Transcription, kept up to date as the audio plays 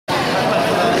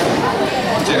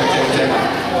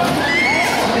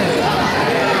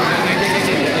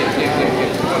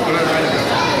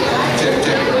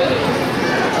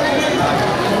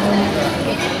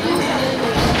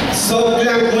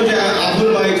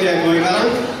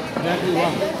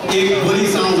एक बोली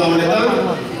सांग जाऊन येता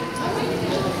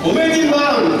उमेदीन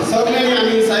वान सगळ्यांनी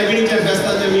आम्ही सायबिणीच्या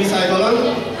फेस्ताचे मी सायबलान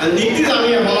आणि निकतीच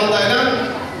आम्ही बोलावता आयला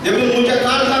देखून मुझे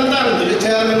कार्ड सांगता तुझे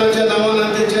चेअरमॅनाच्या नावान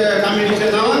आणि त्याच्या कमिटीच्या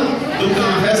नावान तुमच्या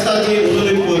फेस्ताची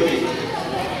उजळणी करते.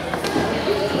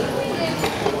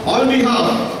 On behalf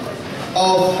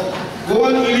of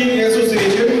Goan Eating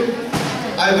Association,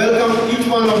 I welcome each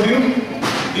one of you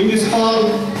in this hall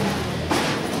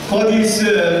for this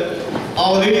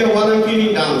Our Lady of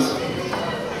Valankanni dance.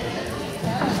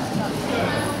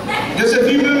 Just a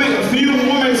few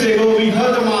moments ago, we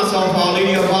heard the Mass of Our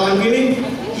Lady of Valankanni.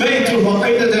 May through her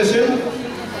intercession,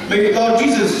 may Lord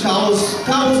Jesus showers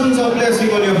thousands of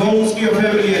blessings on your homes, your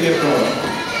family, and your God.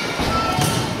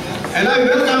 And I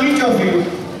welcome each of you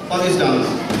for this dance.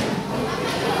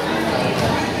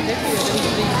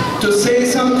 To say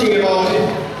something about it,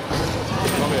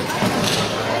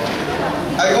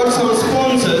 I got some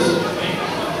sponsors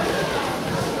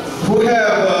who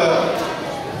have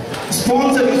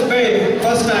sponsored this band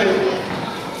first time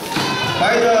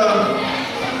by the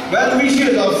well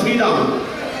wishes of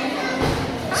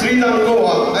Sridham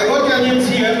Goa. I got their names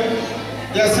here.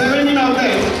 There are 17 of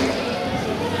them.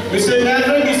 Mr.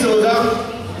 Nathan D'Souza,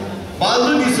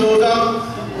 Baldu D'Souza,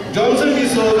 Johnson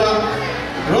D'Souza,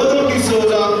 Rodolfo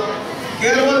D'Souza,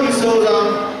 Kerwin D'Souza,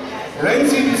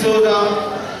 Renzi D'Souza,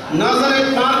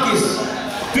 Nazareth Marquis,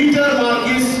 Peter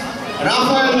Marquis,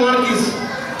 Rafael Marquis,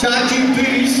 Chachi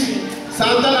Piris,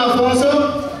 Santan Afonso,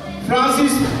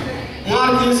 Francis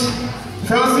Marquis,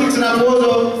 Francis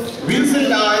Raposo, Wilson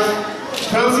Dias,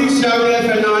 Francis Xavier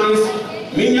Fernandez,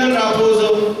 Miguel Raposo,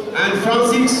 and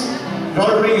Francis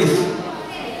Rodriguez.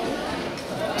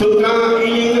 Tukna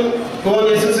Eating Goan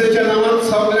Association naman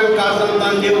Sogram Kazan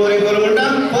Tan Devore Koromunda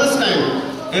first time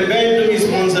a band to be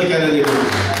sponsor Canada.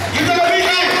 Give them a big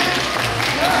hand.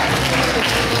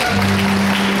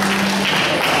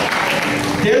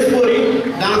 Therefore,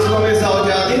 dance ko mein sao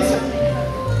jadis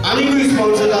ani ko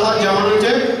sponsor daha jaman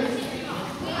che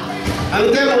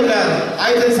ante bolda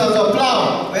I can also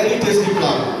plow very tasty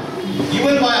plow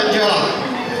given by Angela.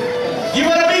 Give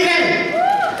her a big hand.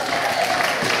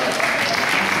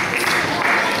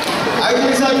 I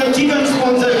can also chicken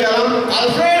sponsor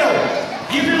Alfredo.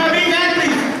 Give him a big hand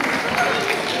please.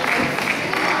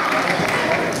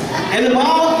 And the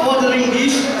mouth-watering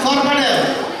dish for Padel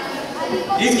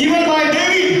is given by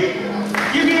David.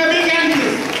 Give him a big hand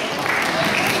please.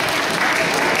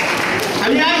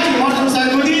 And Yachi, Martin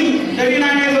Sarkodin,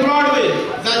 39 years of Broadway.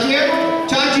 Zachier,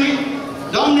 Chachi,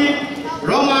 Dominic,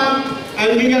 Roman, and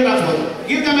Miguel Raffo.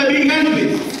 Give them a big hand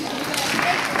please.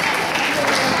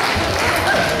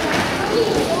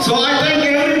 So I thank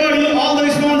everybody, all the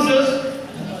sponsors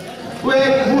who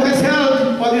has helped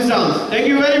for this dance. Thank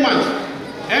you very much.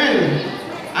 And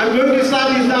I'm going to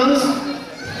start this dance.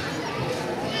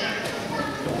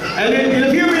 And in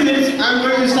a few minutes, I'm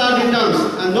going to start the dance.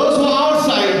 And those who are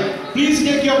outside, please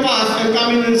take your pass and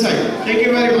come in inside. Thank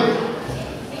you very much.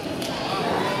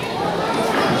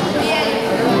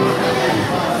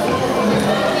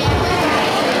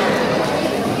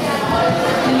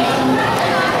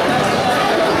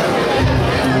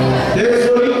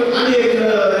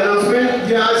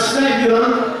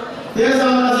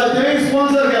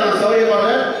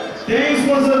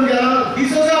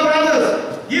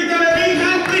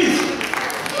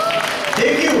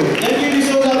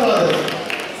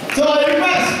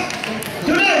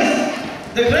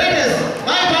 The greatest,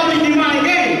 by public demand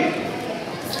again.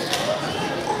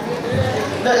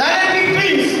 The Olympic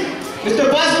Prince, Mr.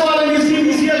 Baswal and his team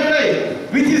is here today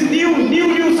with his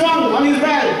new song on his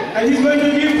band, and he's going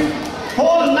to give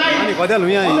whole night on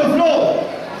the floor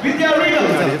with their rhythm.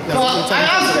 So I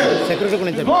ask them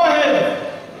to go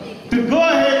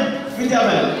ahead with their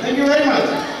band. Thank you very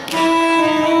much.